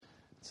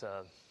It's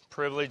a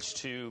privilege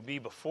to be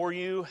before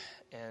you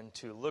and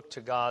to look to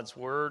God's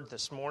Word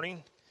this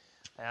morning.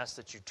 I ask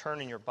that you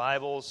turn in your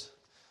Bibles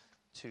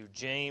to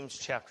James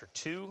chapter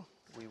 2.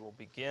 We will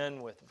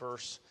begin with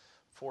verse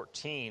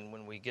 14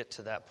 when we get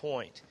to that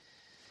point.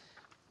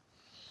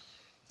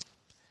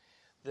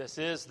 This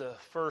is the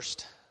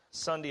first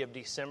Sunday of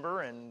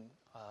December, and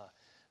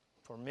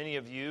for many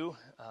of you,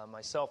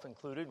 myself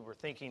included, we're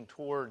thinking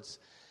towards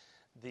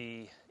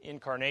the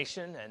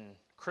Incarnation and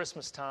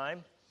Christmas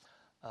time.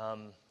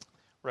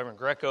 Reverend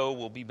Greco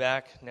will be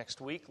back next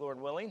week, Lord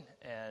willing,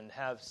 and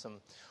have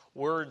some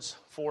words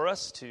for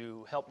us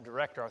to help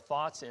direct our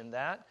thoughts in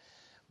that.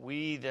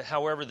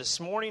 However, this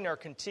morning are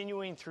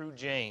continuing through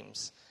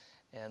James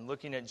and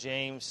looking at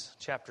James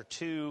chapter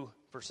 2,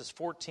 verses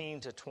 14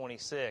 to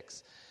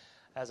 26.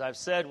 As I've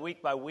said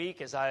week by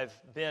week, as I've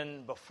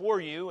been before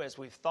you, as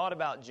we've thought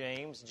about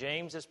James,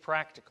 James is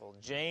practical.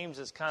 James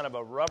is kind of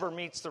a rubber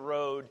meets the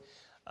road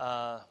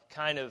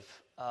kind of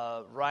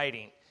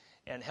writing,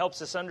 and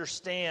helps us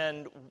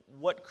understand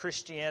what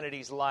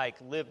Christianity's like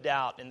lived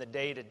out in the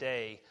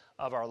day-to-day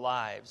of our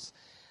lives.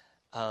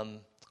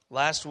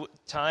 Last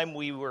time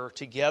we were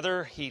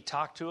together, he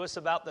talked to us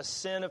about the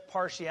sin of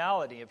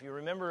partiality. If you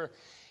remember,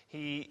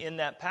 in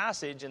that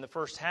passage, in the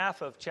first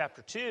half of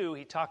chapter 2,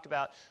 he talked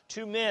about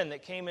two men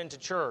that came into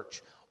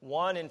church,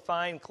 one in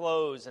fine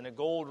clothes and a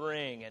gold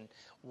ring, and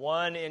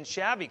one in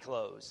shabby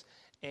clothes.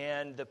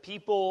 And the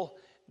people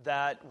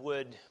that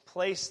would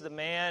place the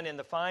man in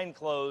the fine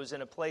clothes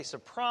in a place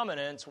of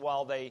prominence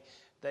while they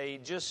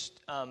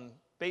just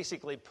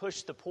basically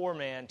pushed the poor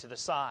man to the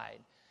side.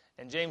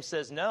 And James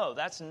says, no,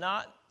 that's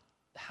not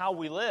how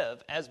we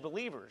live as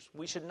believers.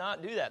 We should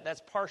not do that.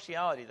 That's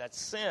partiality. That's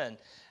sin.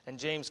 And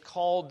James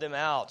called them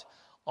out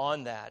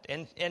on that.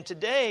 And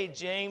today,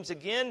 James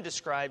again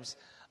describes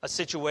a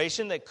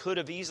situation that could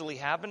have easily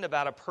happened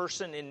about a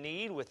person in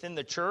need within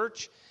the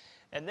church.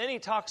 And then he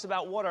talks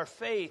about what our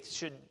faith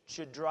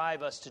should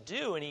drive us to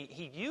do. And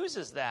he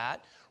uses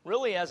that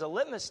really as a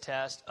litmus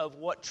test of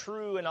what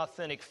true and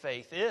authentic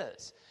faith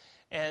is.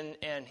 And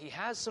he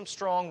has some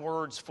strong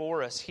words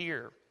for us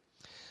here.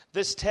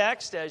 This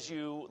text, as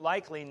you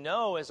likely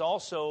know, has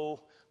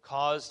also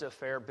caused a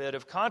fair bit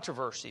of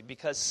controversy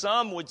because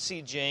some would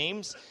see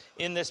James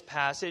in this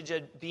passage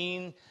as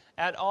being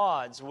at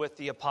odds with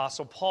the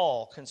Apostle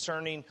Paul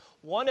concerning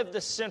one of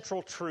the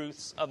central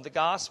truths of the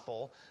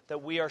gospel,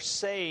 that we are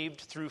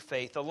saved through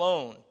faith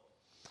alone.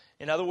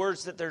 In other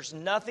words, that there's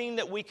nothing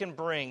that we can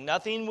bring,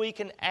 nothing we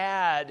can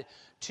add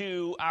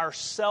to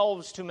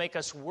ourselves to make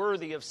us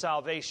worthy of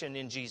salvation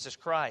in Jesus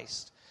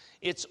Christ.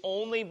 It's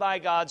only by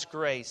God's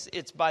grace.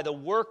 It's by the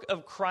work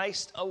of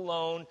Christ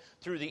alone,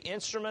 through the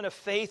instrument of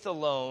faith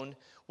alone,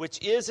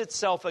 which is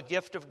itself a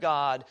gift of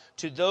God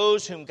to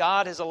those whom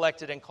God has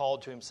elected and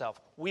called to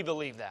himself. We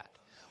believe that.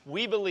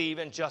 We believe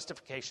in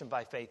justification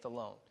by faith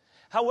alone.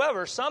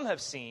 However, some have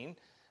seen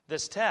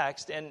this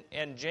text, and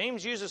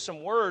James uses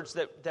some words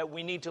that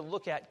we need to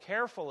look at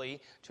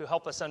carefully to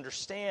help us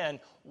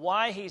understand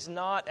why he's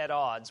not at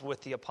odds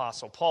with the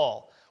Apostle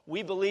Paul.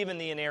 We believe in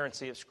the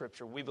inerrancy of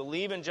Scripture. We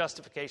believe in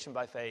justification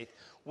by faith.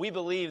 We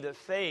believe that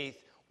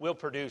faith will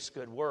produce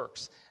good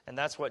works. And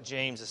that's what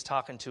James is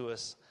talking to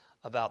us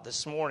about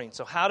this morning.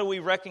 So how do we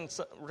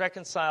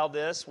reconcile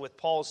this with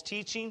Paul's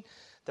teaching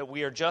that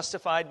we are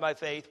justified by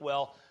faith?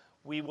 Well,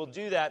 we will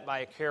do that by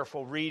a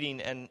careful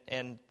reading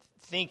and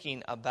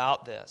thinking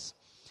about this.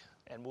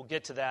 And we'll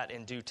get to that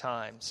in due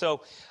time.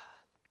 So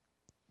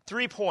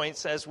 3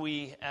 points as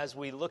we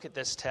look at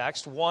this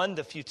text. 1,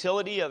 the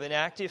futility of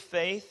inactive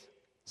faith.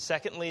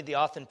 Secondly, the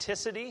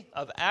authenticity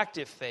of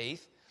active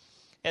faith.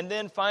 And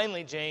then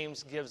finally,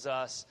 James gives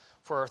us,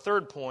 for our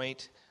third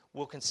point,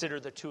 we'll consider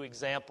the 2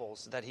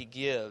 examples that he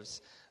gives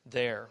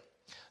there.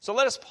 So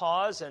let us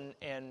pause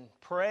and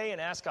pray and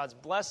ask God's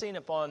blessing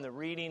upon the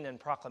reading and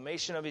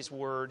proclamation of his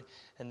word,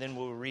 and then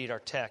we'll read our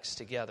text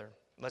together.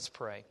 Let's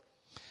pray.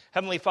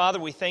 Heavenly Father,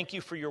 we thank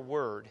you for your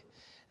word.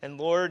 And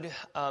Lord,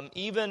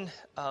 even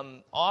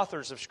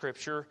authors of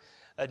Scripture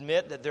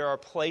admit that there are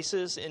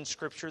places in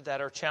Scripture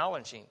that are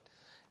challenging.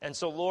 And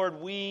so,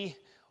 Lord, we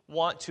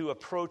want to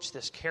approach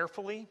this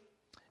carefully,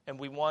 and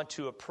we want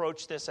to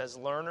approach this as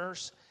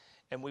learners,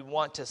 and we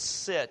want to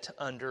sit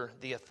under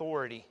the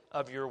authority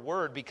of your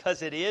word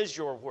because it is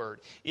your word.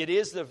 It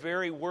is the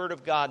very word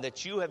of God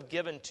that you have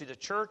given to the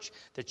church,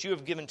 that you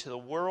have given to the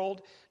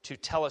world to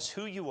tell us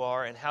who you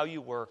are and how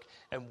you work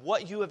and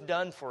what you have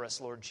done for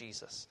us, Lord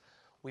Jesus.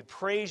 We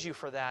praise you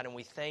for that and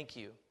we thank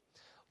you.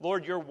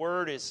 Lord, your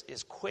word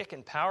is quick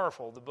and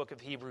powerful, the book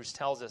of Hebrews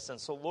tells us. And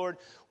so, Lord,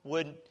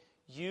 would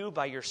you,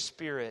 by your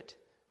Spirit,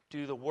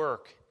 do the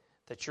work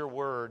that your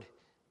word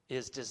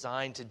is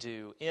designed to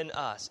do in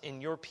us,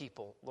 in your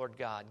people, Lord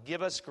God.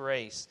 Give us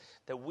grace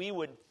that we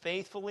would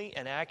faithfully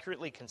and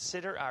accurately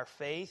consider our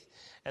faith.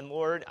 And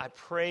Lord, I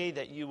pray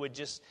that you would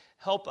just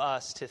help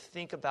us to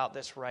think about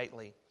this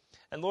rightly.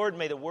 And Lord,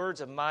 may the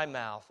words of my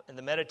mouth and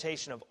the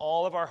meditation of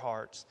all of our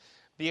hearts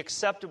be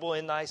acceptable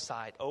in thy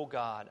sight, O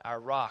God, our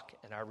rock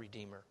and our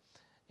Redeemer.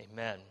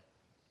 Amen.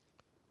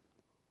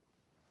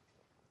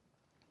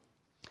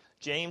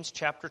 James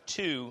chapter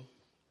 2,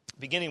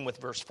 beginning with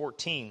verse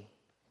 14.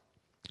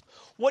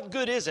 What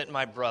good is it,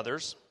 my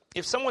brothers,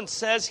 if someone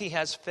says he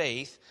has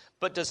faith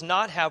but does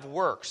not have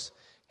works?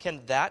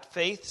 Can that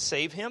faith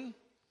save him?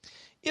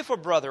 If a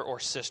brother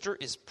or sister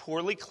is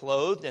poorly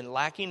clothed and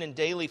lacking in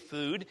daily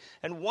food,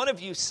 and one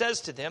of you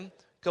says to them,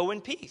 "Go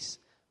in peace,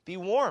 be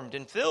warmed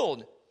and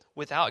filled,"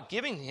 without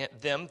giving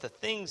them the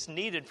things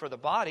needed for the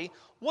body,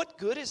 what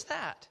good is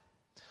that?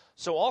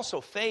 So also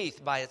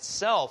faith by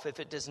itself, if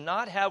it does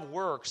not have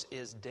works,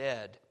 is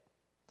dead.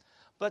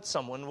 But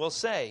someone will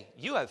say,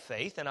 "You have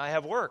faith and I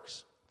have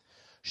works.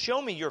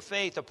 Show me your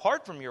faith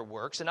apart from your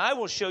works, and I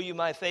will show you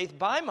my faith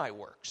by my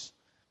works."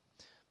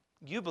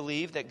 You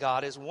believe that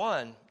God is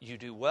one. You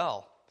do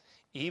well.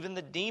 Even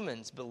the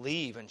demons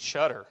believe and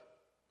shudder.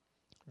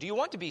 Do you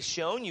want to be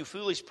shown, you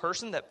foolish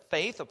person, that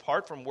faith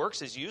apart from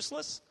works is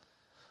useless?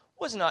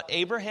 Was not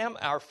Abraham,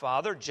 our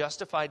father,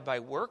 justified by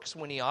works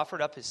when he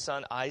offered up his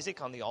son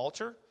Isaac on the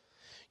altar?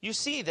 You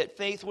see that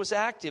faith was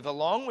active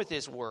along with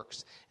his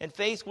works, and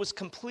faith was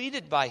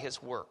completed by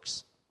his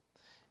works.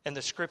 And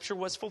the scripture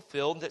was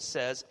fulfilled that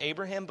says,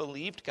 Abraham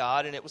believed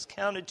God, and it was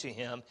counted to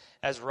him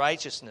as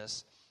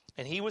righteousness,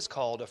 and he was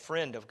called a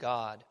friend of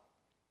God.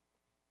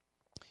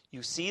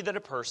 You see that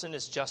a person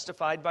is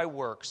justified by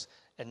works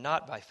and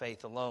not by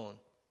faith alone.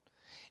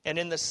 And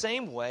in the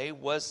same way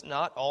was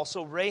not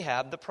also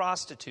Rahab the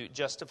prostitute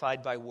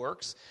justified by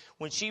works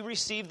when she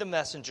received the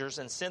messengers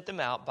and sent them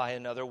out by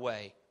another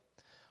way?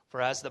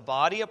 For as the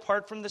body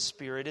apart from the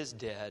spirit is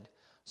dead,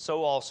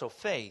 so also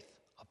faith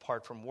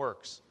apart from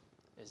works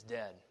is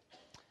dead.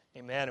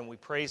 Amen. And we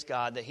praise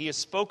God that he has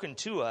spoken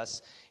to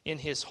us in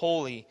his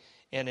holy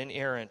and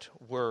inerrant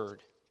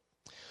word.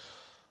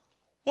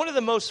 One of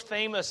the most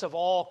famous of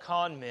all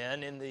con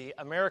men in the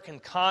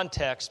American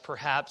context,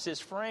 perhaps, is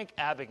Frank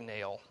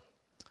Abagnale.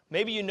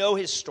 Maybe you know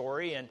his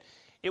story, and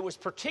it was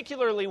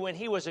particularly when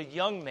he was a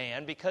young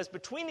man, because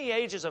between the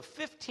ages of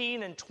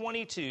 15 and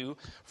 22,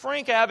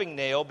 Frank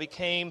Abagnale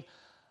became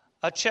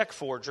a check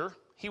forger.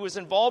 He was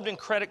involved in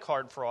credit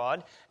card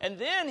fraud, and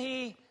then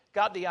he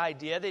got the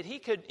idea that he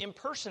could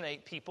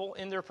impersonate people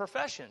in their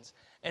professions,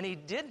 and he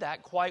did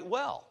that quite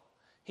well.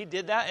 He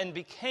did that and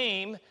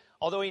became,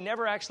 although he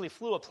never actually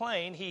flew a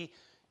plane, he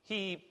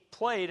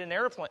played an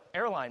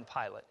airline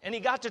pilot. And he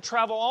got to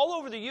travel all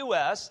over the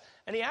U.S.,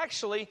 and he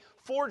actually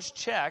forged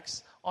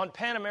checks on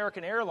Pan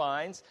American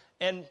Airlines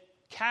and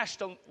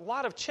cashed a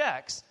lot of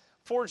checks,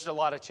 forged a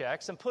lot of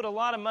checks, and put a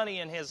lot of money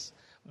in his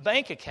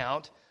bank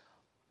account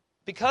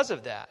because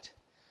of that.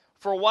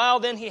 For a while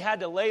then he had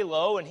to lay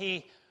low, and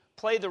he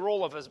played the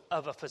role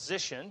of a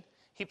physician.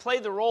 He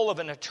played the role of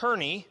an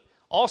attorney,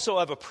 also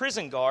of a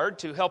prison guard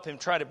to help him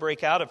try to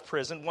break out of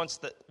prison once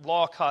the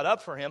law caught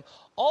up for him.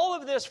 All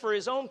of this for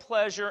his own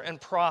pleasure and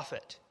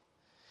profit.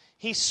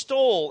 He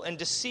stole and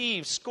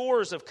deceived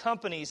scores of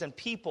companies and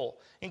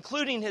people,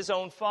 including his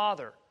own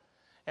father.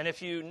 And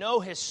if you know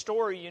his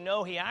story, you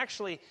know he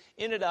actually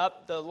ended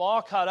up, the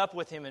law caught up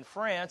with him in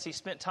France. He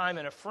spent time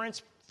in a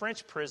French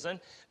prison.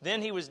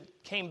 Then he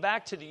came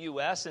back to the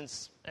U.S.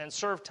 and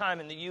served time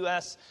in the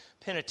U.S.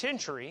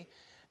 penitentiary.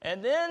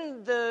 And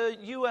then the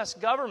U.S.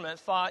 government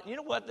thought, you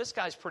know what, this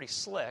guy's pretty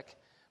slick.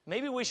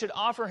 Maybe we should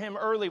offer him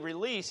early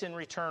release in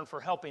return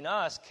for helping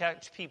us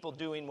catch people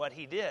doing what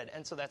he did.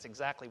 And so that's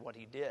exactly what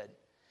he did.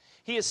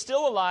 He is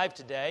still alive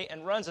today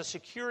and runs a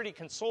security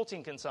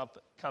consulting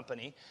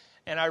company.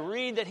 And I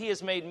read that he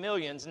has made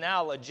millions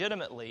now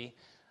legitimately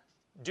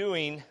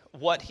doing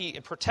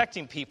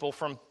protecting people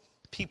from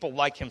people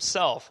like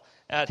himself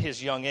at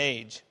his young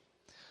age.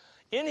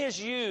 In his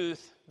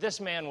youth, this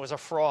man was a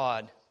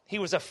fraud. He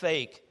was a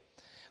fake.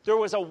 There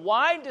was a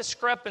wide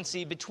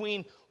discrepancy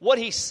between what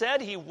he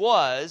said he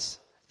was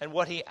and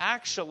what he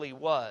actually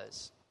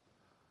was.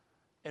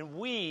 And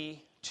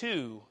we,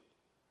 too,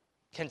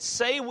 can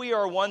say we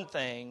are one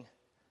thing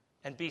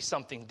and be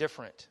something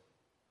different.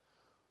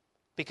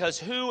 Because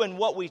who and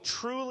what we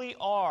truly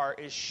are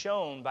is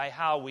shown by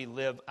how we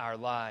live our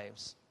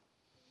lives.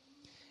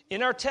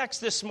 In our text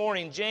this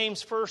morning,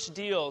 James first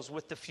deals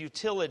with the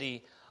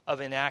futility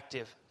of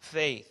inactive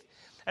faith.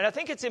 And I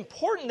think it's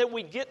important that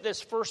we get this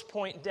first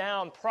point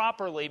down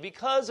properly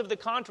because of the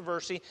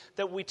controversy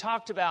that we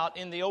talked about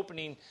in the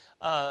opening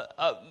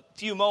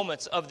few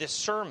moments of this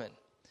sermon.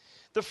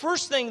 The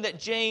first thing that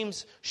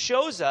James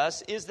shows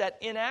us is that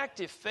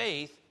inactive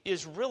faith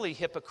is really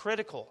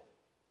hypocritical.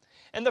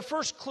 And the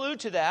first clue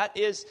to that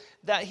is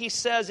that he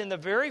says in the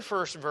very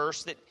first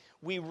verse that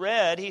we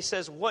read, he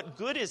says, "What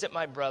good is it,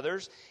 my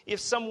brothers,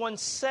 if someone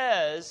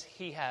says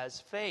he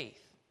has faith?"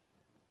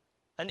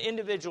 An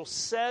individual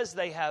says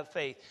they have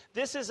faith.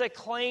 This is a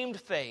claimed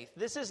faith.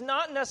 This is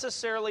not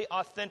necessarily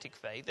authentic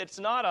faith. It's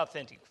not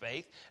authentic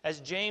faith,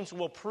 as James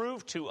will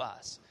prove to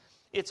us.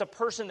 It's a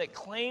person that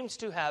claims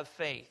to have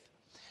faith.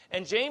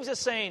 And James is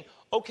saying,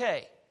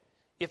 okay,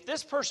 if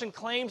this person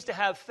claims to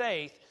have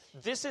faith,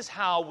 this is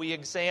how we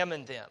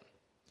examine them.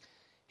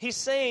 He's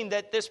saying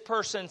that this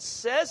person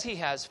says he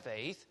has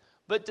faith,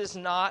 but does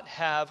not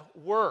have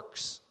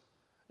works.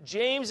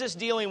 James is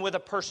dealing with a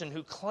person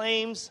who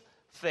claims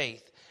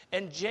faith.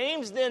 And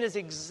James then is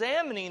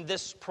examining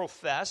this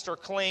professed or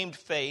claimed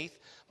faith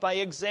by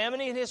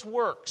examining his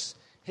works,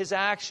 his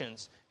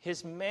actions,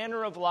 his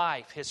manner of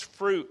life, his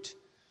fruit.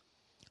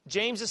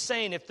 James is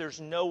saying if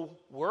there's no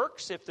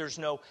works, if there's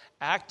no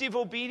active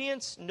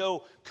obedience,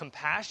 no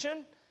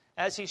compassion,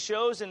 as he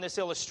shows in this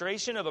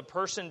illustration of a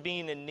person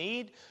being in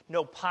need,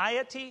 no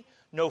piety,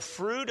 no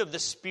fruit of the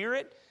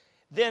Spirit,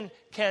 then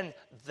can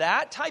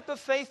that type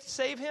of faith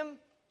save him?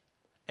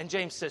 And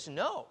James says,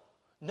 no,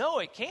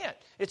 it can't.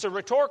 It's a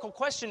rhetorical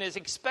question. It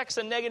expects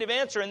a negative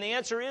answer, and the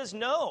answer is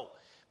no,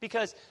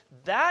 because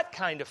that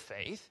kind of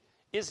faith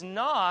is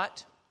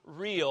not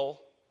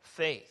real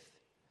faith.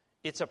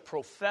 It's a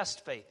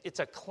professed faith. It's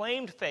a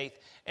claimed faith.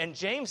 And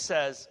James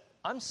says,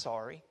 I'm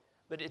sorry,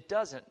 but it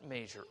doesn't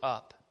measure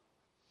up.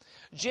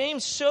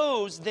 James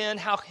shows then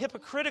how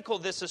hypocritical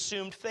this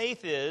assumed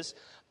faith is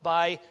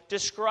by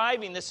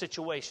describing the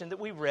situation that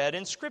we read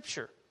in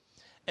Scripture.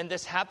 And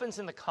this happens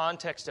in the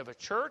context of the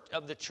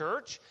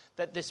church,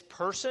 that this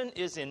person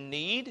is in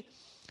need.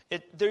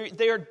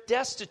 They are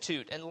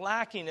destitute and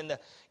lacking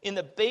in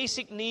the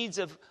basic needs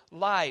of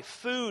life,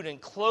 food and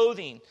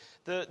clothing.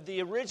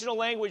 The original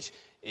language,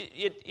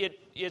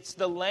 it's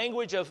the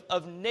language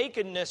of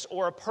nakedness,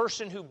 or a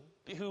person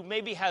who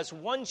maybe has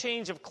one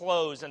change of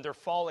clothes and they're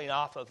falling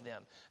off of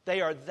them.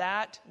 They are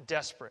that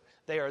desperate.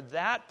 They are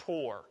that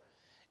poor.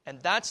 And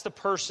that's the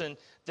person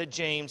that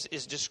James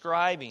is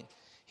describing.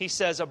 He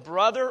says a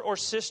brother or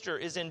sister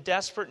is in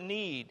desperate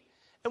need.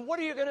 And what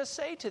are you going to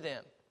say to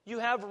them? You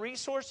have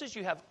resources,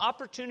 you have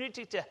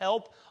opportunity to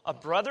help a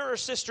brother or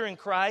sister in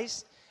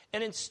Christ,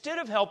 and instead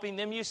of helping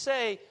them, you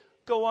say,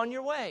 go on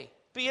your way,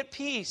 be at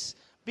peace,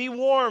 be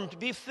warmed,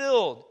 be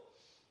filled.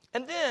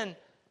 And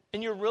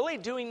you're really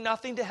doing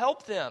nothing to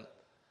help them.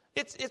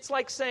 It's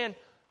like saying,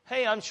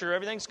 hey, I'm sure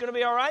everything's going to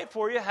be all right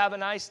for you, have a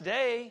nice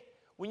day.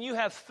 When you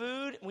have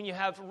food, when you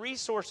have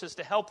resources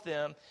to help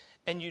them,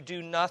 and you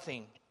do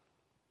nothing,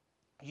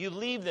 you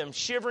leave them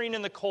shivering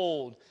in the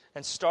cold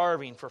and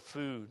starving for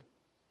food.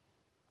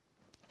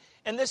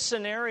 And this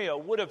scenario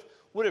would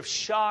have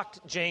shocked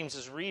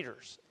James's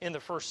readers in the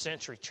first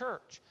century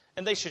church.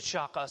 And they should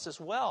shock us as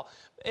well.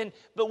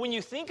 But when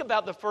you think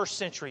about the first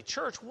century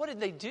church, what did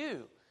they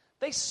do?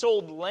 They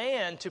sold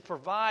land to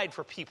provide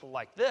for people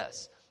like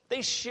this.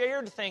 They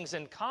shared things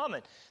in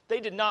common. They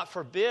did not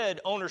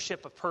forbid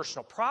ownership of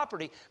personal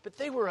property, but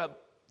they were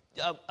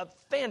a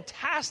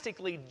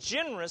fantastically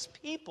generous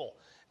people.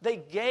 They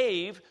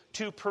gave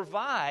to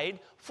provide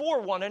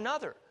for one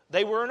another.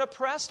 They were an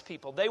oppressed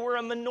people. They were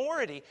a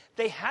minority.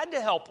 They had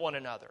to help one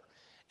another.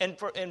 And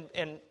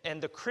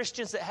the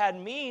Christians that had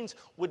means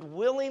would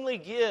willingly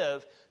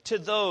give to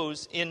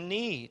those in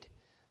need.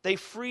 They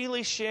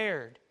freely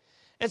shared.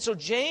 And so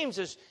James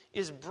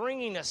is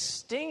bringing a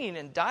stinging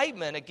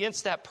indictment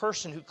against that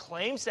person who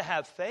claims to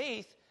have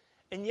faith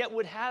and yet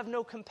would have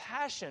no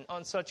compassion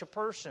on such a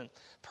person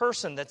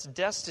that's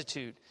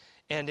destitute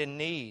and in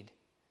need.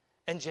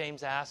 And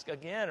James asks,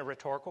 again, a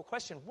rhetorical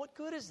question. What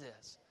good is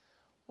this?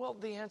 Well,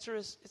 the answer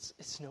is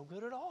it's no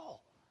good at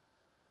all.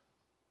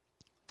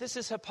 This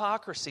is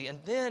hypocrisy. And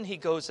then he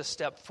goes a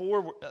step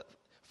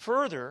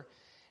further,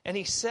 and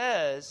he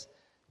says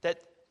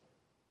that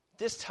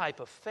this type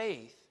of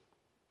faith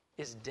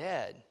is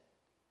dead.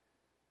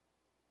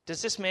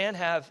 Does this man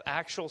have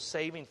actual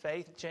saving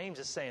faith? James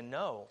is saying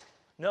no.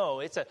 No,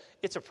 it's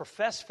a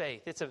professed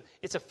faith.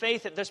 It's a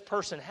faith that this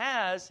person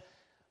has,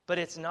 but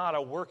it's not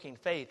a working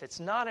faith. It's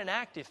not an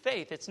active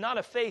faith. It's not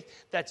a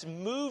faith that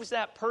moves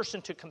that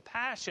person to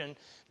compassion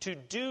to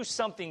do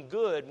something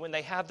good when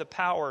they have the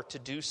power to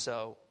do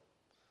so.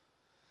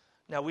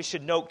 Now, we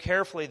should note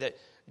carefully that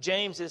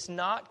James is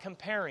not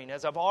comparing,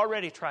 as I've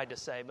already tried to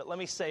say, but let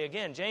me say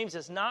again, James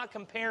is not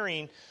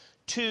comparing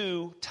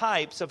two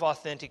types of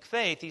authentic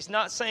faith. He's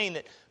not saying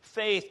that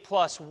faith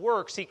plus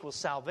works equals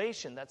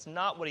salvation. That's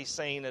not what he's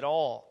saying at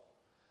all.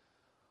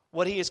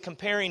 What he is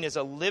comparing is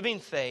a living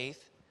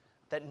faith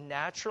that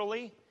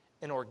naturally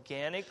and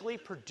organically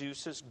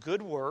produces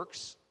good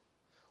works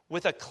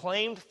with a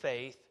claimed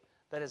faith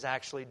that is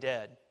actually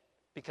dead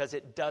because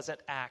it doesn't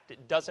act,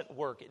 it doesn't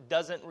work, it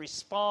doesn't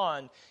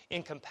respond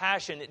in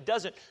compassion, it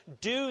doesn't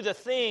do the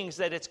things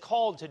that it's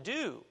called to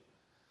do.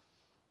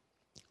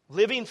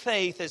 Living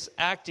faith is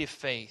active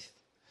faith,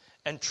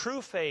 and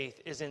true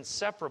faith is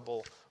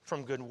inseparable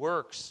from good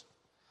works.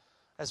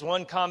 As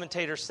one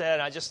commentator said,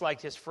 I just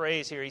liked his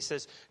phrase here, he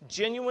says,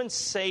 genuine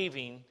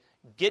saving,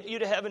 get you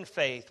to heaven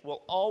faith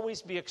will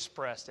always be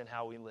expressed in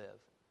how we live.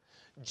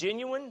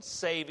 Genuine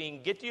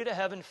saving, get you to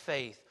heaven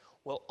faith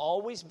will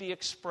always be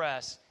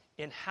expressed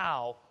in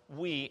how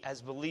we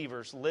as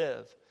believers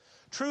live.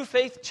 True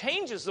faith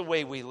changes the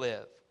way we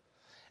live.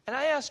 And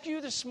I ask you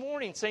this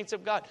morning, saints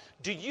of God,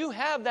 do you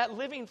have that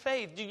living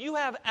faith? Do you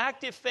have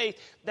active faith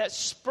that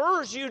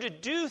spurs you to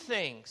do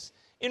things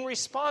in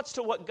response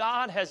to what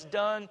God has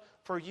done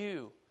for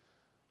you?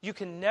 You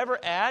can never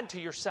add to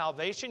your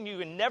salvation. You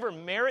can never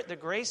merit the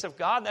grace of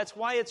God. That's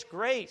why it's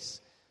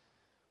grace.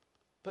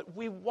 But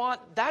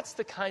that's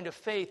the kind of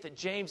faith that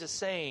James is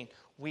saying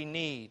we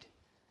need.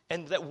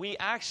 And that we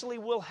actually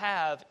will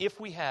have, if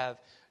we have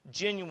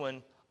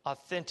genuine,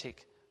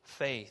 authentic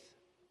faith.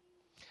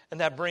 And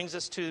that brings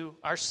us to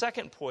our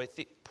second point,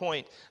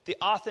 the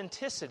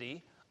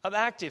authenticity of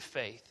active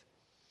faith.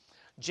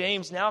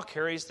 James now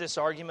carries this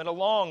argument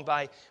along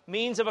by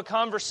means of a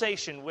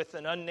conversation with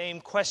an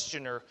unnamed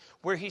questioner,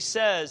 where he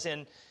says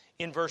in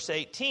verse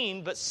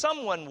 18, "But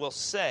someone will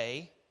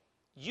say,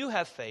 'You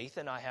have faith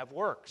and I have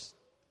works.'"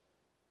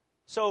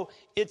 So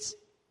it's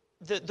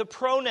the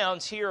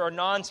pronouns here are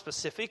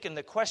non-specific, and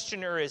the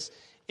questioner is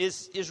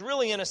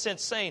really, in a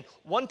sense, saying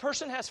one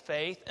person has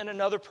faith and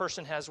another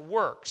person has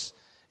works.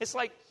 It's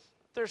like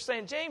they're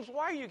saying, "James,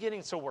 why are you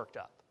getting so worked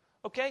up?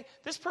 Okay,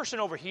 this person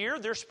over here,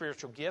 their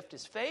spiritual gift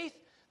is faith.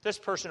 This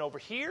person over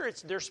here,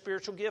 their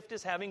spiritual gift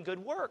is having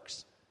good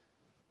works.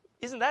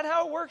 Isn't that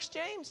how it works,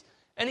 James?"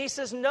 And he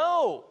says,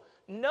 no,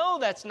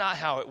 that's not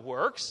how it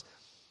works.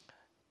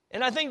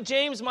 And I think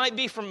James might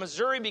be from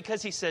Missouri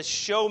because he says,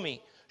 show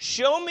me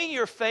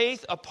your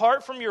faith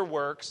apart from your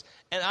works,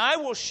 and I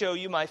will show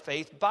you my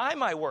faith by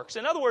my works.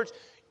 In other words,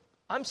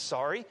 I'm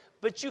sorry,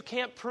 but you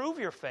can't prove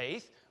your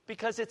faith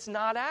because it's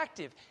not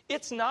active.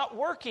 It's not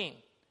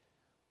working.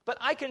 But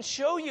I can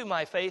show you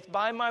my faith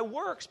by my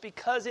works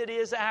because it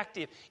is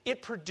active.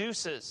 It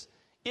produces.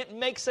 It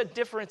makes a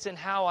difference in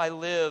how I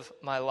live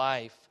my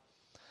life.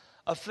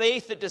 A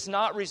faith that does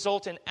not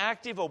result in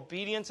active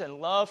obedience and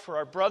love for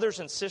our brothers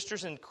and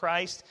sisters in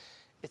Christ,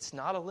 it's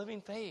not a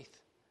living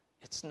faith.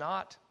 It's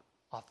not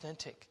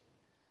authentic.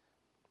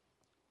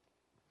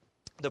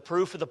 The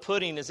proof of the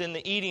pudding is in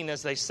the eating,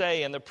 as they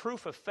say, and the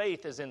proof of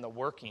faith is in the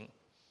working.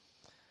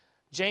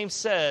 James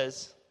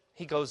says,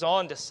 he goes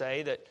on to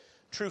say that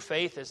true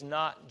faith is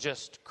not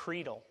just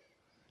creedal.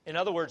 In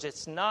other words,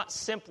 it's not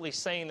simply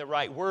saying the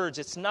right words.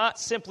 It's not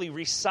simply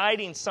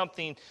reciting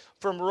something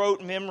from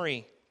rote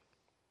memory.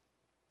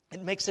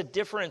 It makes a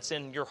difference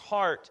in your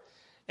heart,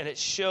 and it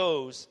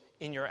shows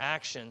in your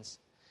actions.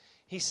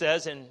 He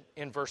says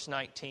in verse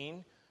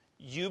 19,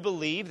 "You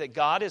believe that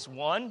God is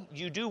one,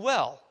 you do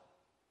well."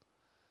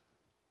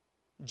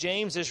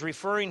 James is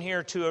referring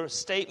here to a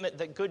statement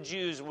that good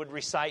Jews would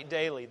recite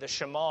daily, the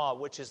Shema,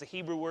 which is the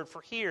Hebrew word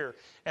for hear,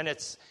 and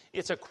it's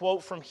a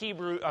quote from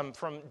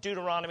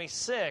Deuteronomy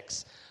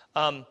 6,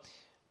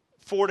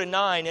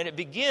 4-9, and it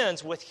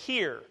begins with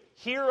 "Hear,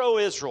 hear, O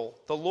Israel,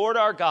 the Lord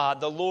our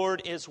God, the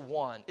Lord is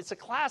one." It's a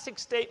classic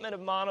statement of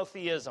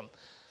monotheism,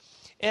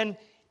 and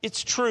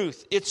it's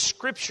truth, it's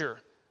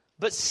Scripture,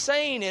 but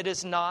saying it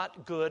is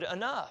not good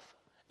enough,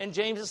 and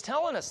James is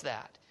telling us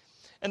that.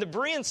 And the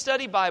Berean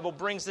Study Bible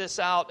brings this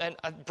out,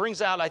 and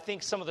brings out, I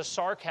think, some of the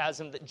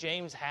sarcasm that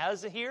James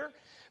has here,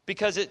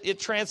 because it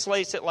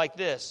translates it like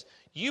this: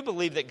 "You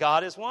believe that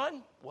God is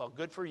one? Well,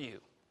 good for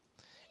you.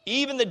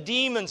 Even the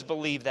demons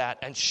believe that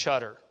and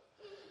shudder."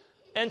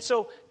 And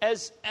so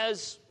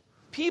as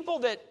people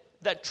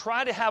that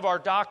try to have our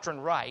doctrine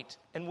right,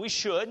 and we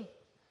should,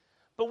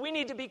 but we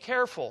need to be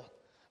careful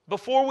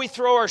before we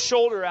throw our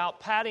shoulder out,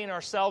 patting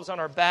ourselves on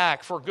our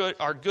back for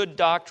our good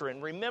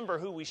doctrine. Remember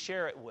who we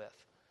share it with.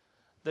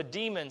 The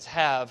demons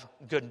have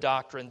good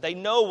doctrine. They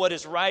know what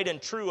is right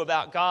and true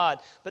about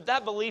God, but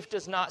that belief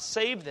does not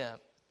save them.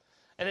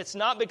 And it's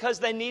not because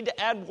they need to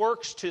add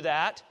works to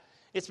that.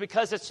 It's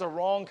because it's the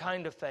wrong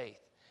kind of faith.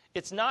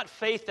 It's not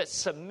faith that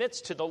submits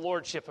to the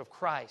lordship of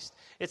Christ.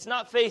 It's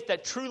not faith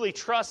that truly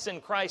trusts in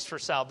Christ for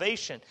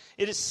salvation.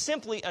 It is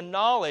simply a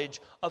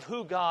knowledge of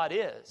who God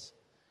is.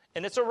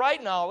 And it's a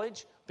right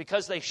knowledge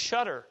because they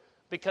shudder,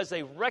 because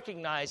they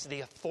recognize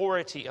the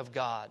authority of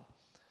God.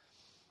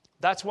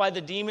 That's why the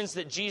demons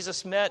that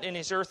Jesus met in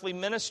his earthly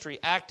ministry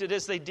acted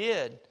as they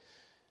did.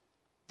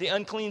 The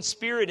unclean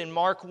spirit in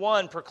Mark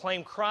 1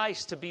 proclaimed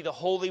Christ to be the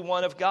Holy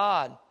One of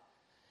God.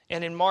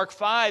 And in Mark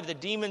 5, the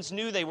demons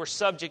knew they were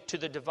subject to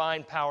the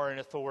divine power and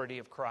authority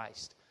of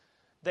Christ.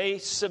 They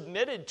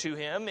submitted to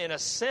him in a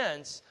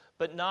sense,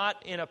 but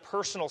not in a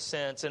personal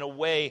sense, in a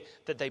way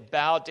that they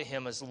bowed to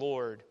him as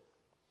Lord.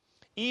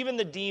 Even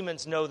the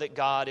demons know that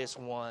God is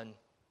one.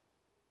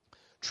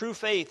 True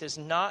faith is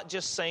not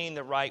just saying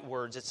the right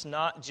words. It's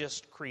not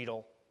just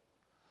creedal.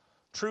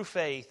 True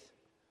faith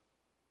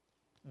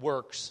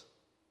works.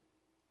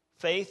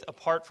 Faith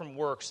apart from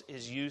works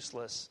is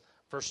useless,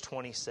 verse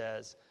 20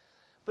 says.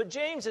 But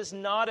James is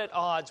not at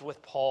odds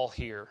with Paul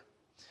here.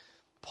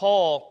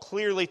 Paul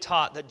clearly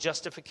taught that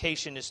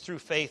justification is through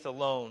faith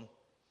alone.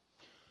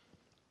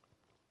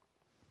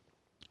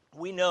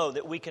 We know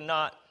that we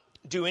cannot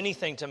do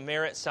anything to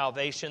merit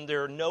salvation.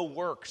 There are no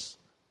works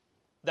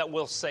that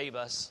will save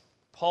us.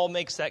 Paul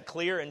makes that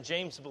clear, and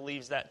James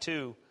believes that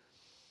too.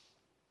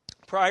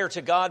 Prior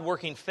to God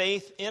working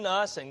faith in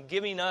us and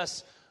giving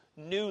us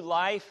new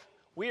life,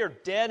 we are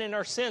dead in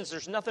our sins.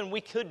 There's nothing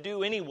we could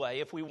do anyway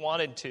if we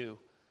wanted to.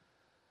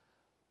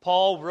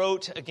 Paul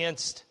wrote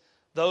against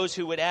those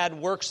who would add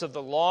works of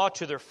the law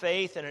to their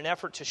faith in an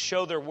effort to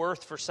show their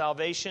worth for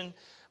salvation.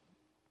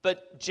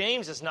 But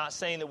James is not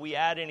saying that we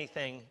add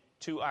anything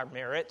to our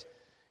merit.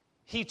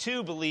 He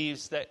too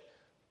believes that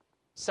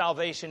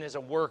salvation is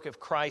a work of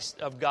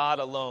Christ, of God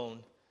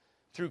alone,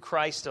 through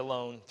Christ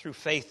alone, through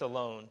faith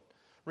alone.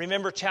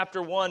 Remember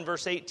chapter 1,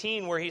 verse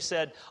 18, where he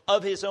said,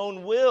 "Of his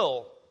own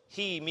will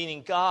He,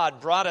 meaning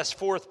God, brought us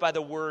forth by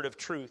the word of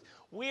truth.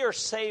 We are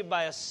saved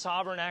by a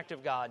sovereign act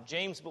of God.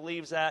 James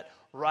believes that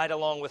right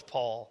along with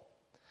Paul.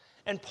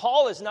 And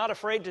Paul is not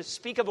afraid to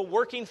speak of a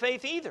working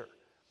faith either.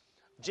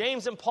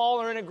 James and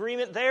Paul are in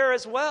agreement there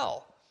as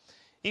well.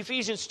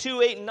 Ephesians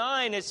 2, 8, and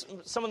 9 is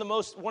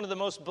one of the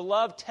most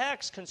beloved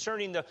texts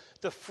concerning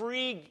the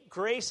free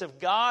grace of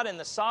God and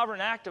the sovereign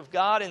act of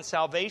God in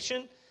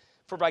salvation.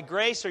 For by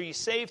grace are ye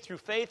saved through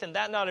faith, and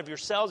that not of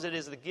yourselves, it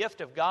is the gift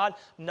of God,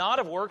 not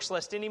of works,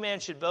 lest any man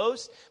should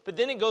boast. But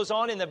then it goes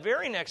on in the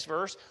very next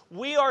verse,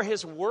 we are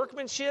his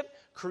workmanship,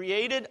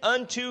 created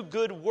unto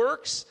good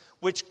works,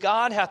 which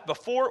God hath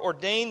before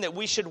ordained that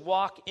we should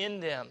walk in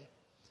them.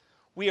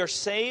 We are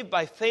saved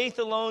by faith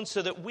alone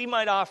so that we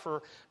might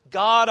offer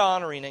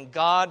God-honoring and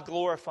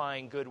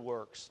God-glorifying good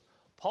works.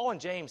 Paul and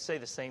James say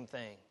the same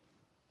thing.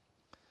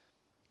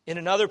 In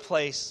another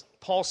place,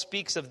 Paul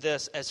speaks of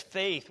this as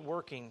faith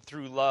working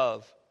through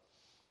love.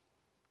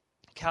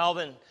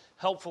 Calvin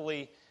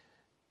helpfully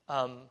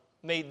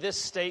made this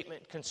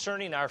statement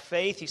concerning our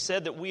faith. He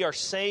said that we are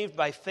saved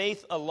by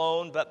faith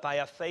alone, but by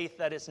a faith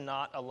that is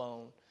not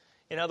alone.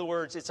 In other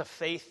words, it's a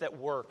faith that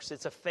works.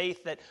 It's a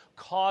faith that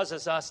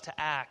causes us to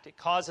act. It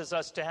causes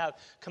us to have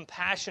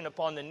compassion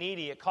upon the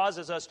needy. It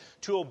causes us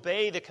to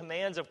obey the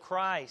commands of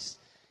Christ.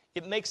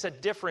 It makes a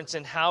difference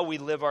in how we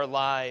live our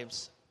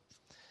lives.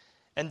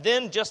 And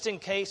then, just in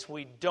case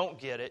we don't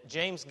get it,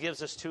 James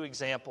gives us two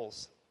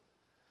examples.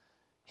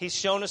 He's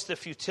shown us the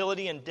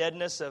futility and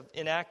deadness of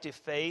inactive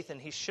faith,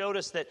 and he showed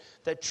us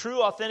that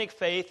true, authentic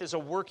faith is a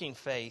working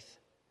faith.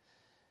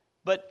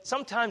 But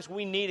sometimes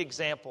we need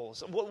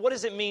examples. What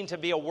does it mean to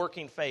be a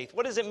working faith?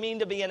 What does it mean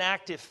to be an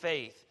active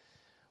faith?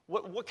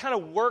 What kind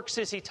of works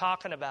is he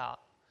talking about?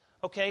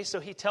 Okay,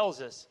 so he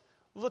tells us,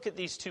 look at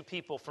these two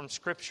people from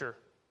Scripture.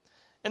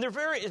 And they're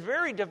very,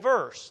 very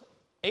diverse.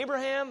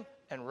 Abraham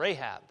and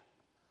Rahab.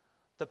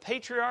 The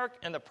patriarch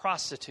and the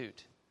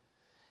prostitute.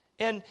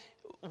 And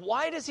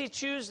why does he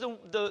choose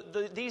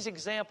these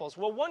examples?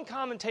 Well, one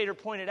commentator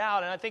pointed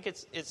out, and I think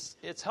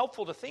it's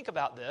helpful to think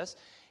about this,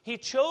 he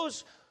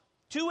chose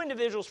two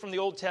individuals from the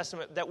Old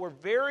Testament that were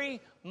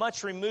very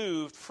much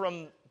removed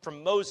from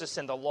Moses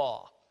and the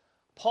law.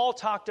 Paul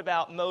talked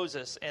about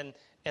Moses and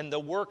the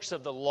works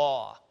of the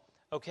law,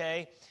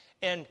 okay?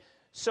 And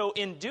so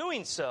in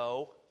doing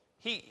so,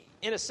 he,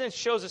 in a sense,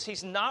 shows us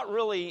he's not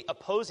really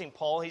opposing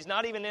Paul. He's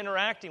not even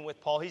interacting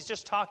with Paul. He's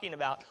just talking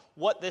about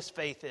what this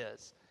faith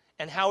is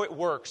and how it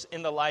works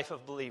in the life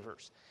of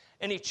believers.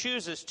 And he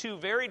chooses two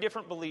very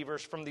different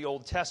believers from the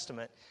Old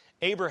Testament,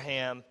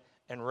 Abraham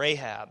and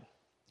Rahab.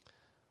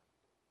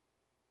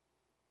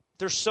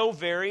 They're so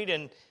varied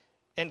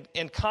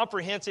and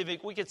comprehensive.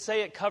 We could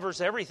say it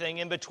covers everything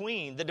in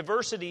between. The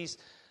diversities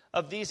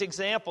of these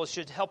examples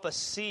should help us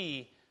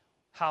see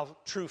how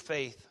true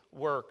faith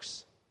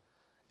works.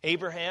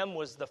 Abraham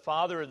was the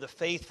father of the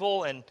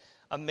faithful and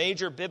a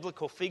major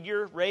biblical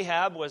figure.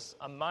 Rahab was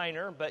a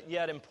minor but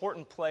yet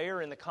important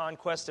player in the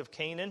conquest of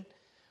Canaan.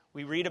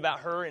 We read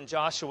about her in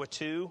Joshua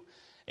 2.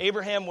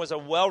 Abraham was a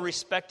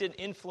well-respected,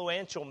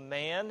 influential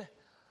man.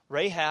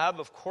 Rahab,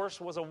 of course,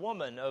 was a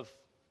woman of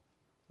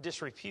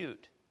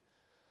disrepute.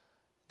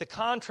 The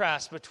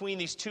contrast between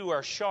these two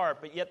are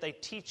sharp, but yet they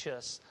teach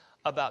us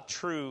about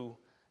true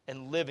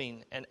and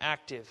living and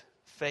active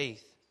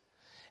faith.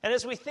 And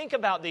as we think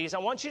about these, I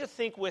want you to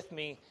think with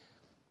me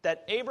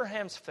that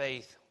Abraham's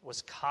faith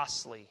was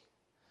costly,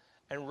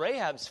 and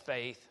Rahab's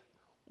faith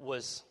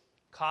was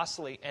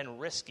costly and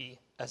risky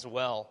as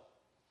well.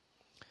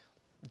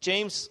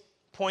 James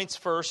points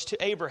first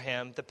to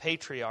Abraham, the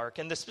patriarch,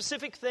 and the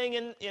specific thing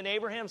in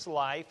Abraham's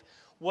life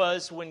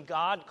was when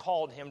God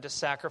called him to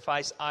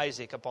sacrifice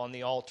Isaac upon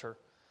the altar.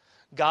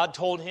 God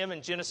told him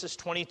in Genesis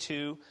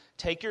 22,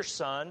 take your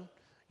son,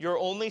 your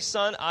only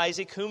son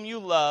Isaac, whom you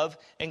love,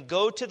 and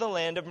go to the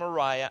land of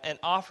Moriah and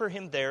offer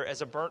him there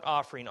as a burnt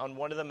offering on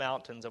one of the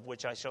mountains of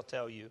which I shall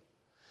tell you.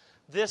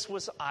 This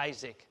was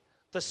Isaac,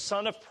 the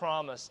son of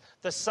promise,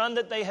 the son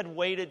that they had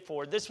waited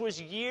for. This was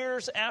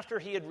years after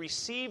he had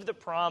received the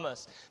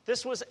promise.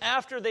 This was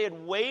after they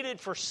had waited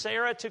for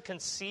Sarah to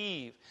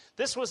conceive.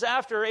 This was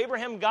after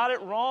Abraham got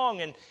it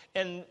wrong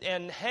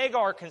and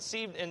Hagar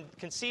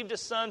conceived a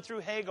son through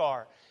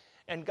Hagar.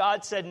 And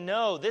God said,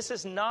 no, this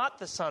is not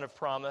the son of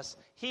promise.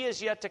 He is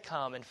yet to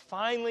come. And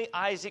finally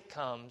Isaac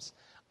comes.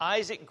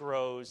 Isaac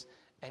grows,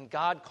 and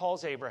God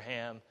calls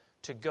Abraham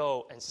to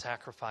go and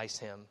sacrifice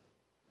him.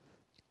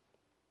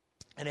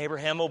 And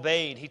Abraham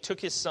obeyed. He took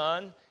his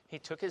son, he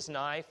took his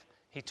knife,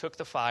 he took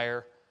the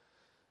fire.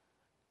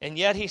 And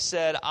yet he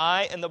said,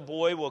 I and the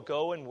boy will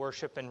go and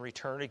worship and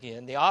return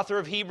again. The author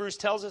of Hebrews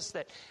tells us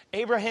that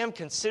Abraham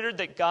considered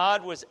that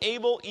God was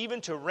able even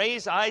to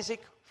raise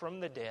Isaac from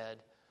the dead.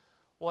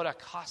 What a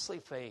costly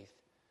faith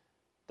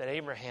that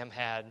Abraham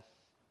had.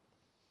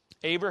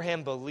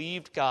 Abraham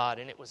believed God,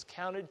 and it was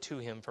counted to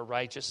him for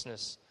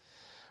righteousness.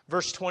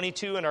 Verse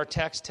 22 in our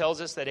text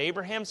tells us that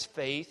Abraham's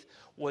faith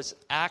was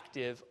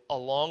active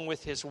along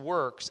with his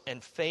works,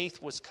 and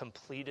faith was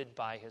completed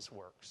by his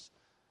works.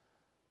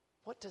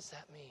 What does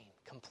that mean?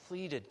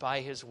 Completed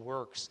by his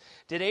works.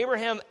 Did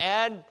Abraham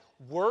add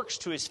works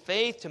to his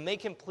faith to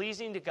make him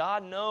pleasing to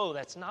God? No,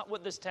 that's not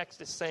what this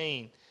text is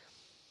saying.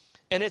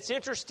 And it's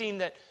interesting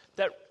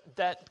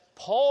that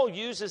Paul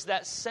uses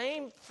that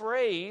same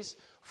phrase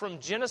from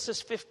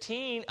Genesis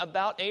 15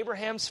 about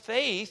Abraham's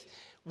faith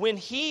when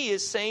he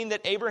is saying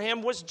that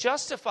Abraham was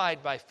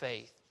justified by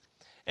faith.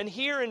 And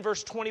here in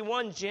verse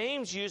 21,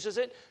 James uses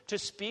it to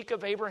speak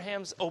of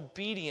Abraham's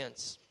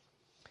obedience.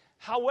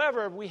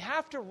 However, we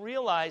have to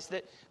realize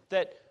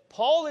that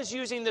Paul is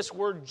using this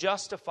word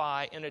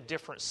justify in a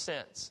different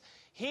sense.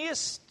 He is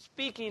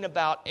speaking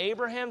about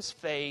Abraham's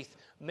faith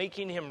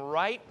making him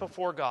right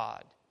before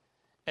God.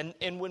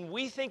 And when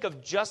we think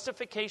of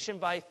justification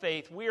by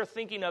faith, we are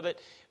thinking of it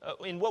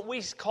in what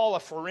we call a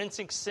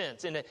forensic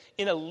sense,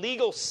 in a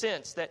legal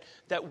sense,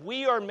 that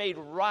we are made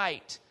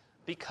right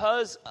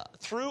because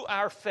through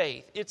our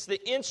faith. It's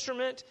the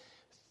instrument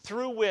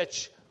through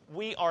which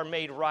we are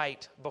made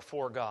right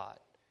before God.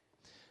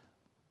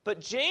 But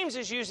James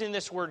is using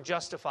this word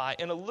justify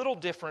in a little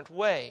different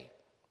way.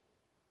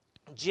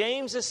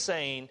 James is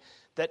saying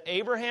that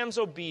Abraham's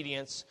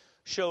obedience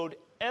showed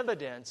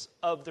evidence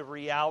of the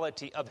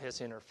reality of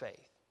his inner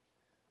faith.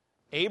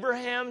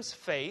 Abraham's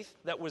faith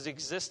that was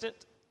existent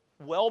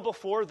well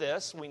before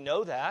this, we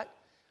know that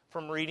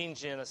from reading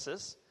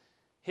Genesis,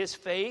 his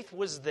faith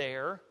was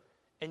there,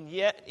 and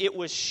yet it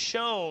was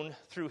shown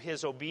through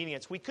his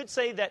obedience. We could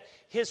say that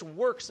his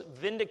works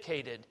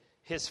vindicated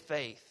his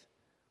faith.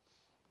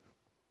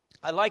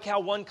 I like how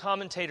one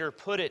commentator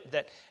put it,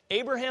 that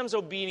Abraham's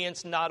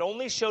obedience not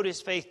only showed his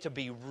faith to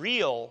be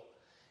real,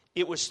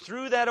 it was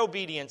through that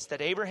obedience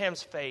that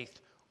Abraham's faith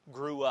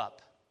grew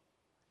up.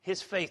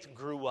 His faith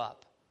grew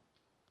up.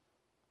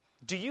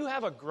 Do you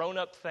have a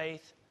grown-up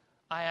faith?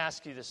 I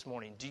ask you this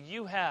morning, do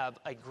you have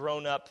a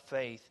grown-up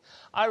faith?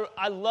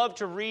 I love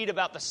to read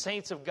about the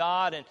saints of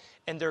God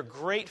and their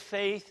great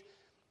faith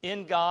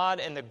in God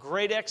and the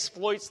great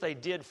exploits they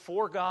did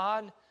for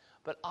God,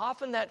 but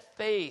often that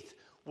faith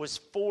was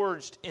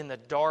forged in the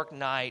dark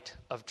night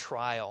of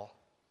trial,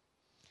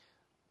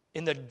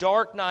 in the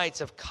dark nights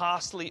of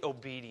costly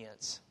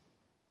obedience.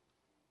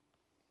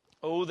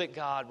 Oh, that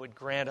God would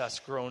grant us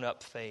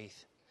grown-up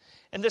faith.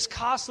 And this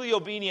costly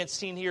obedience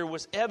seen here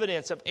was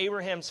evidence of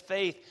Abraham's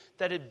faith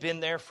that had been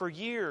there for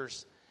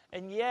years.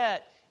 And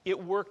yet,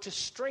 it worked to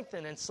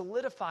strengthen and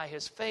solidify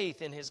his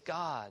faith in his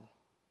God.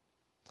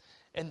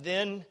 And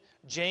then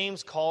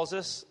James calls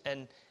us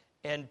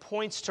and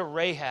points to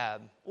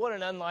Rahab. What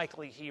an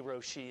unlikely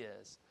hero she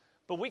is.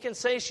 But we can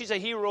say she's a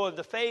hero of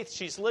the faith.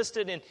 She's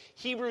listed in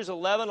Hebrews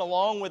 11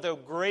 along with a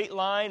great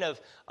line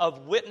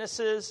of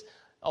witnesses,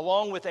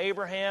 along with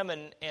Abraham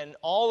and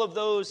all of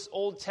those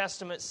Old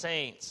Testament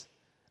saints.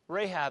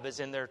 Rahab is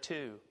in there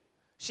too.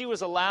 She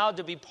was allowed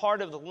to be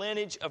part of the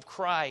lineage of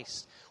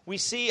Christ. We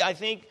see, I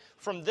think,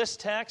 from this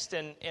text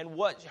and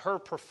what her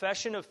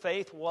profession of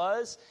faith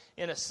was,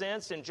 in a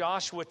sense, in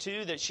Joshua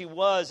 2, that she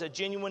was a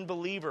genuine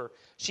believer.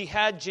 She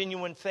had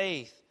genuine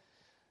faith.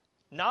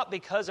 Not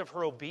because of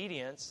her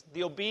obedience.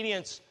 The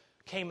obedience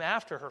came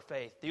after her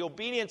faith. The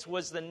obedience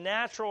was the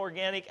natural,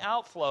 organic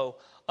outflow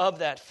of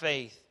that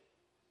faith.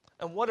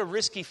 And what a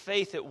risky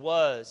faith it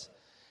was.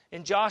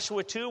 In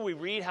Joshua 2, we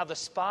read how the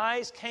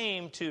spies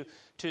came to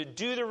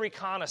do the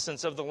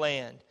reconnaissance of the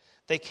land.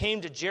 They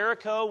came to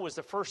Jericho, was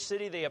the first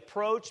city they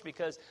approached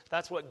because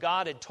that's what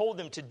God had told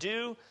them to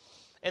do.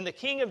 And the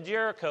king of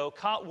Jericho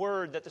caught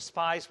word that the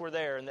spies were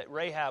there and that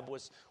Rahab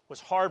was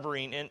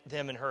harboring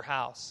them in her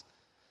house.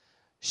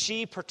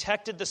 She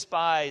protected the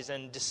spies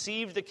and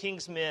deceived the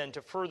king's men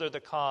to further the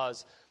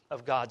cause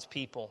of God's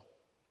people.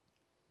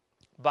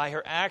 By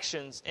her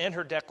actions and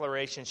her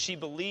declaration, she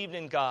believed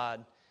in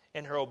God,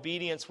 and her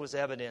obedience was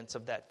evidence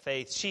of that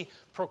faith. She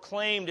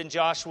proclaimed in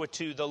Joshua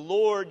 2, "The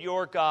Lord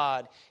your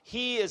God,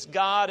 He is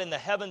God in the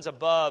heavens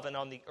above and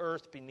on the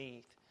earth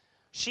beneath."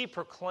 She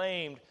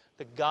proclaimed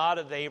the God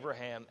of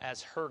Abraham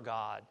as her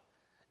God,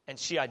 and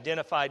she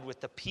identified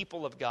with the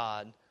people of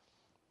God.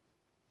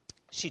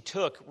 She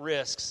took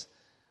risks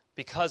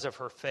because of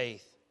her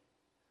faith.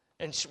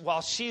 And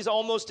while she's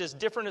almost as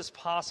different as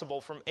possible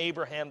from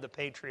Abraham the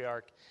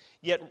patriarch,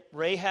 yet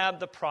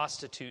Rahab the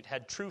prostitute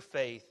had true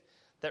faith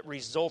that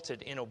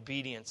resulted in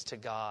obedience to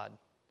God.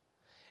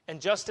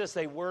 And just as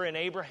they were in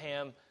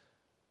Abraham,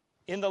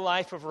 in the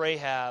life of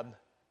Rahab,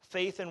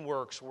 faith and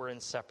works were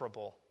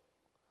inseparable.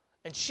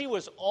 And she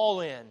was all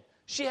in.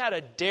 She had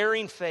a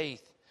daring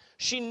faith.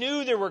 She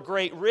knew there were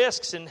great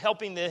risks in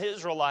helping the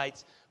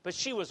Israelites, but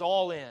she was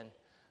all in.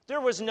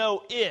 There was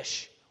no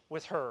ish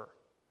with her.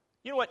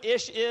 You know what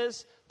ish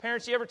is?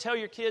 Parents, you ever tell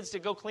your kids to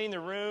go clean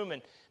their room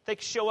and they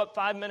show up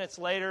 5 minutes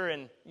later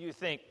and you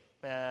think,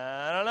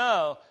 I don't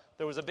know.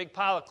 There was a big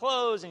pile of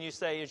clothes, and you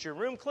say, "Is your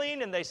room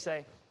clean?" And they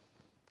say,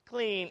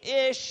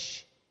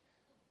 "Clean-ish."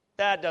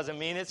 That doesn't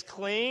mean it's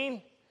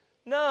clean.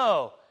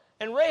 No.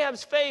 And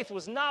Rahab's faith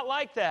was not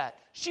like that.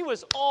 She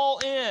was all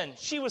in.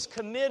 She was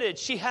committed.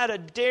 She had a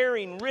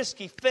daring,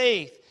 risky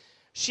faith.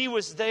 She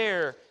was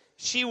there.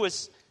 She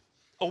was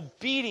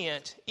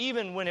obedient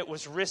even when it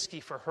was risky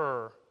for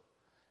her.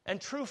 And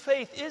true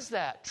faith is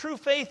that. True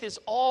faith is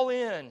all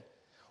in.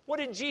 What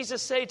did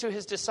Jesus say to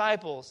his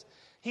disciples?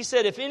 He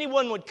said, if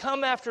anyone would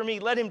come after me,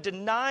 let him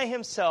deny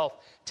himself,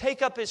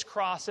 take up his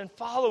cross, and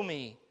follow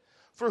me.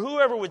 For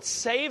whoever would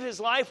save his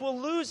life will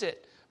lose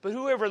it. But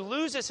whoever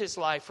loses his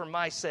life for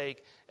my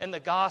sake and the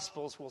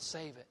gospel's will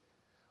save it.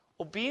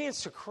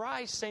 Obedience to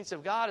Christ, saints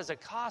of God, is a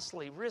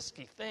costly,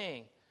 risky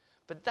thing.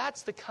 But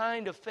that's the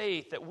kind of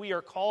faith that we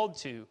are called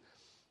to.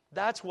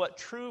 That's what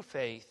true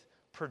faith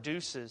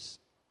produces.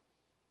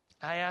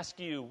 I ask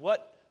you,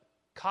 what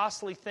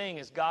costly thing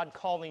is God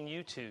calling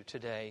you to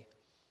today?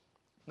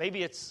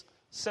 Maybe it's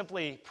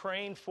simply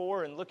praying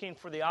for and looking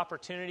for the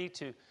opportunity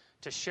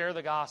to share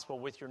the gospel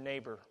with your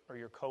neighbor or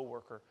your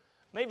coworker.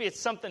 Maybe it's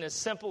something as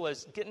simple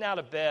as getting out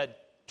of bed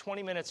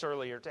 20 minutes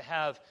earlier to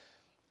have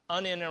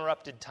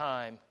uninterrupted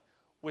time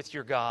with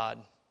your God.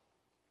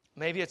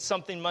 Maybe it's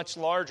something much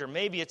larger.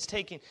 Maybe it's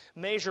taking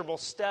measurable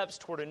steps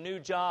toward a new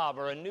job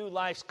or a new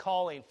life's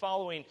calling,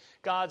 following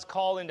God's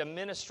call into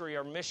ministry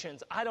or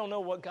missions. I don't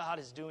know what God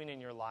is doing in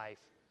your life,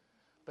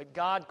 but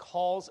God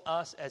calls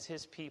us as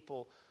His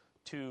people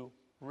to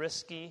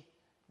risky,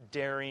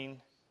 daring,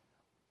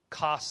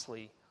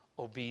 costly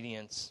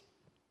obedience.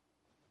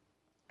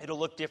 It'll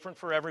look different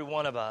for every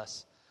one of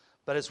us.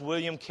 But as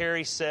William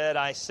Carey said,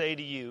 I say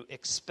to you,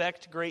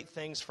 expect great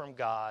things from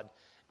God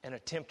and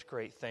attempt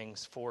great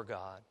things for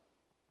God.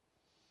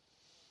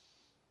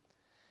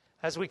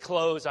 As we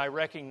close, I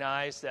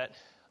recognize that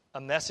a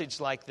message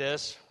like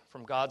this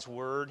from God's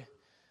Word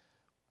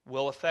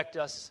will affect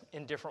us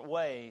in different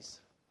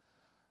ways.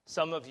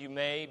 Some of you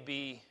may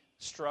be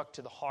struck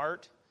to the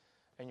heart,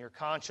 and your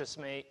conscience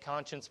may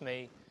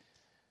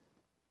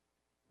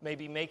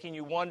be making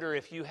you wonder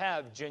if you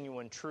have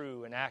genuine,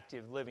 true, and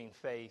active living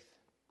faith.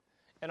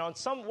 And on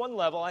one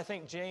level, I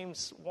think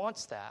James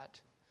wants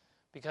that,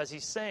 because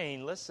he's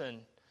saying,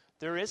 listen,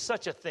 there is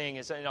such a thing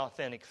as an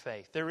authentic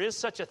faith. There is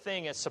such a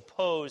thing as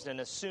supposed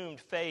and assumed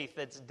faith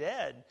that's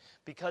dead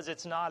because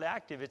it's not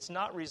active. It's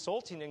not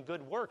resulting in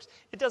good works.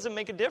 It doesn't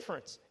make a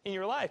difference in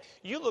your life.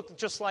 You look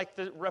just like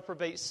the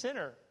reprobate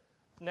sinner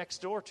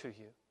next door to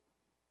you.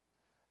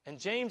 And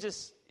James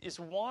is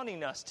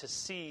wanting us to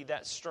see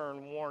that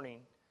stern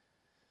warning.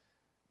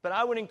 But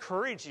I would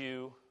encourage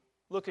you,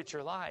 look at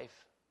your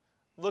life.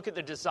 Look at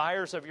the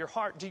desires of your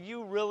heart. Do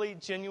you really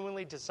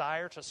genuinely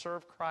desire to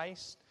serve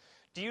Christ?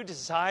 Do you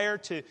desire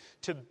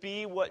to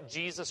be what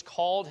Jesus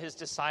called His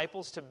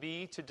disciples to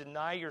be, to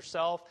deny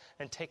yourself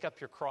and take up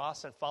your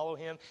cross and follow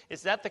Him?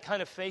 Is that the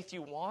kind of faith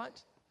you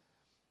want?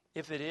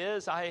 If it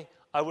is, I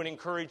would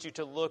encourage you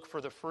to look for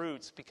the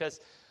fruits,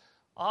 because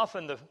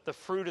often the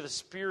fruit of the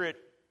Spirit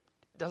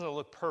doesn't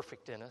look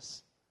perfect in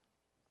us.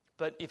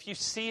 But if you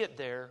see it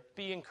there,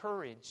 be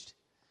encouraged.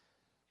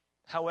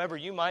 However,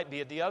 you might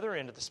be at the other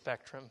end of the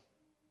spectrum,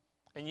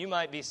 and you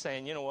might be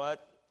saying, you know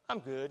what, I'm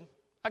good.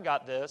 I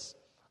got this.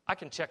 I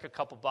can check a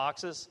couple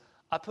boxes.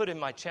 I put in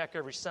my check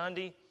every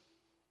Sunday.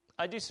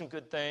 I do some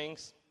good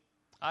things.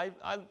 I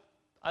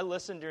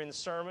listen during the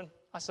sermon.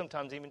 I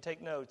sometimes even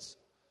take notes.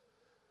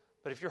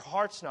 But if your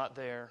heart's not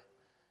there,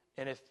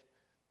 and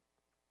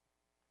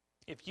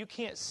if you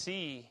can't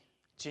see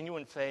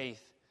genuine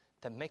faith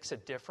that makes a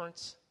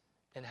difference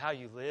in how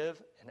you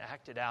live and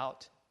act it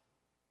out,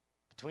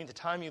 between the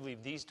time you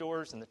leave these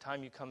doors and the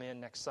time you come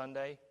in next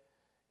Sunday,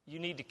 you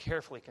need to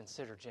carefully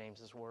consider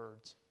James's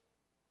words.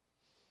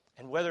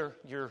 And whether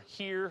you're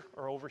here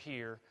or over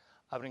here,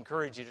 I would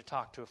encourage you to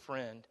talk to a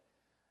friend,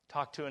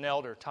 talk to an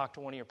elder, talk to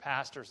one of your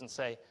pastors and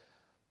say,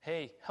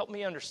 hey, help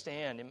me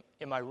understand,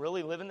 am I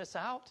really living this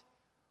out?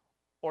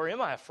 Or am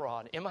I a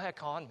fraud? Am I a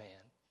con man?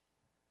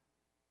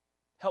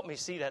 Help me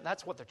see that.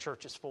 That's what the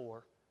church is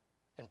for.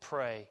 And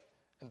pray.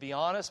 And be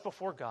honest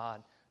before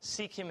God.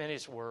 Seek Him in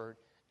His Word.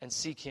 And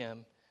seek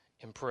Him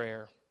in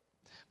prayer.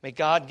 May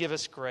God give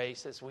us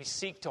grace as we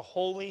seek to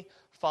wholly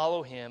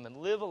follow Him and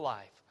live a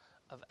life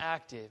of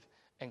active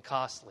and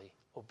costly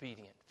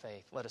obedient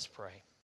faith. Let us pray.